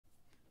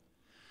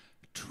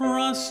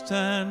trust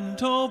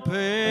and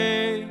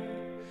obey,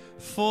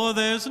 for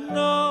there's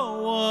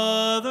no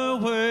other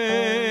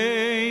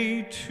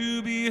way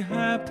to be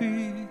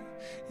happy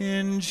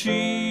in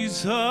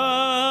Jesus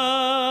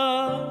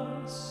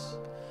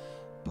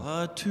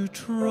but to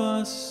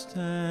trust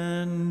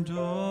and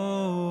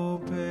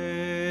obey.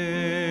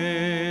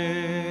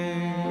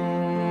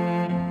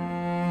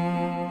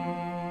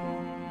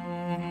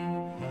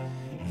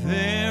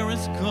 There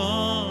is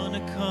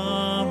gonna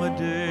come a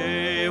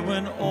day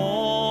when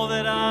all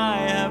that I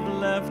have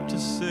left to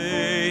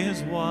say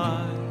is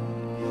why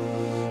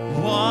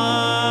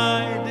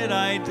did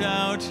I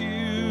doubt you?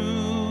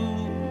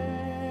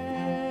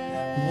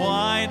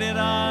 Why did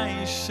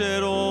I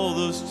shed all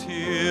those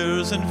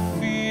tears and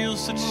feel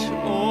such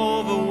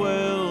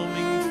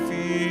overwhelming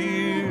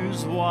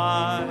fears?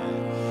 Why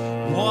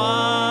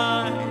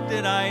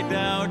did I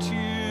doubt you?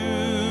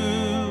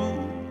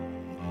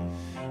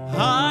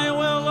 I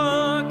will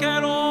look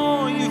at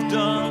all you've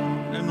done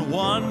and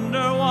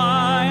wonder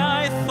why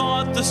I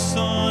thought the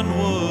sun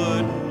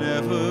would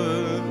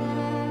never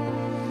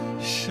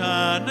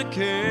shine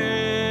again.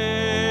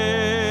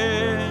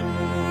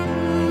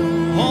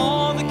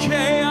 All the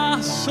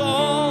chaos,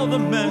 all the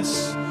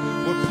mess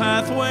were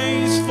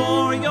pathways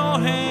for your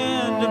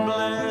hand to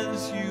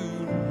bless. You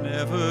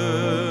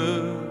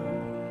never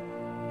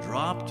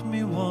dropped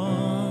me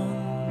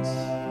once.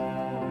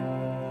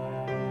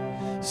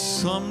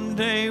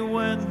 Someday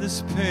when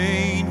this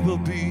pain will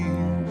be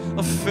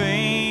a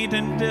faint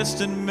and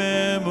distant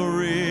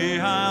memory,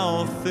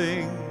 I'll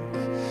think,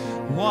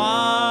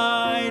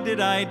 why did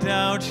I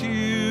doubt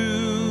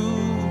you?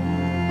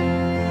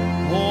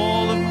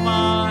 All of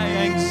my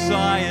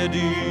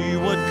anxiety,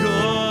 what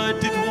good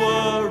did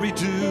worry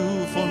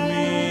do for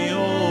me?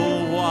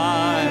 Oh,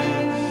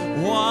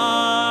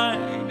 why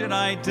did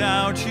I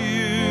doubt you?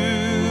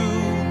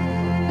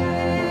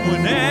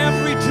 When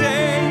every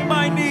day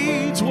my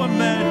needs were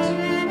met,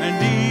 and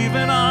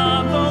even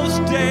on those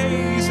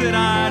days that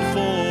I'd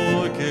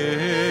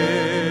forget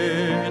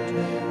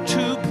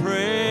to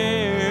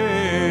pray,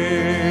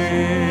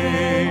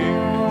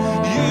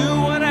 you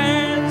would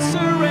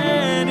answer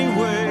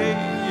anyway.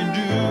 You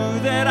knew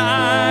that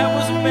I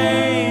was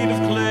made of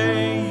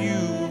clay.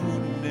 You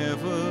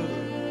never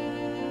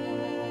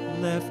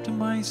left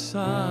my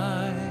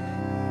side.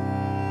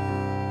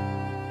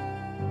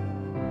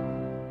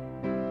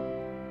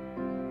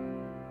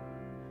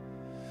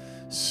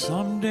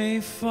 Someday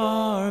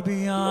far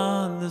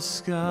beyond the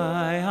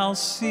sky, I'll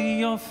see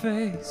your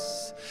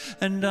face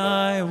and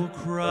I will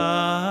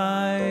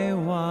cry.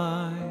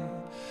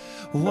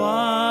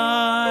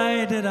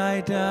 Why did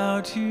I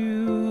doubt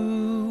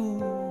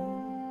you?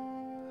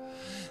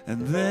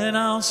 And then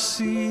I'll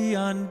see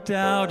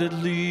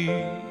undoubtedly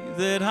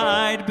that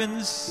I'd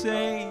been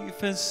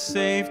safe as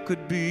safe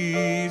could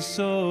be.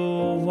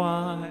 So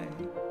why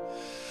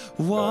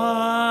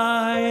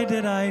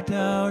did I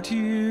doubt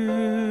you?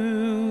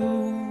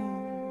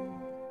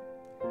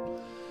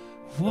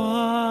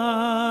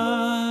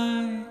 Why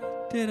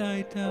did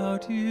I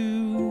doubt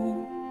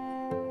you?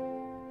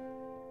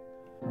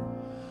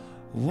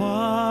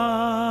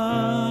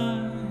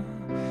 Why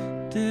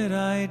did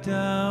I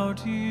doubt you?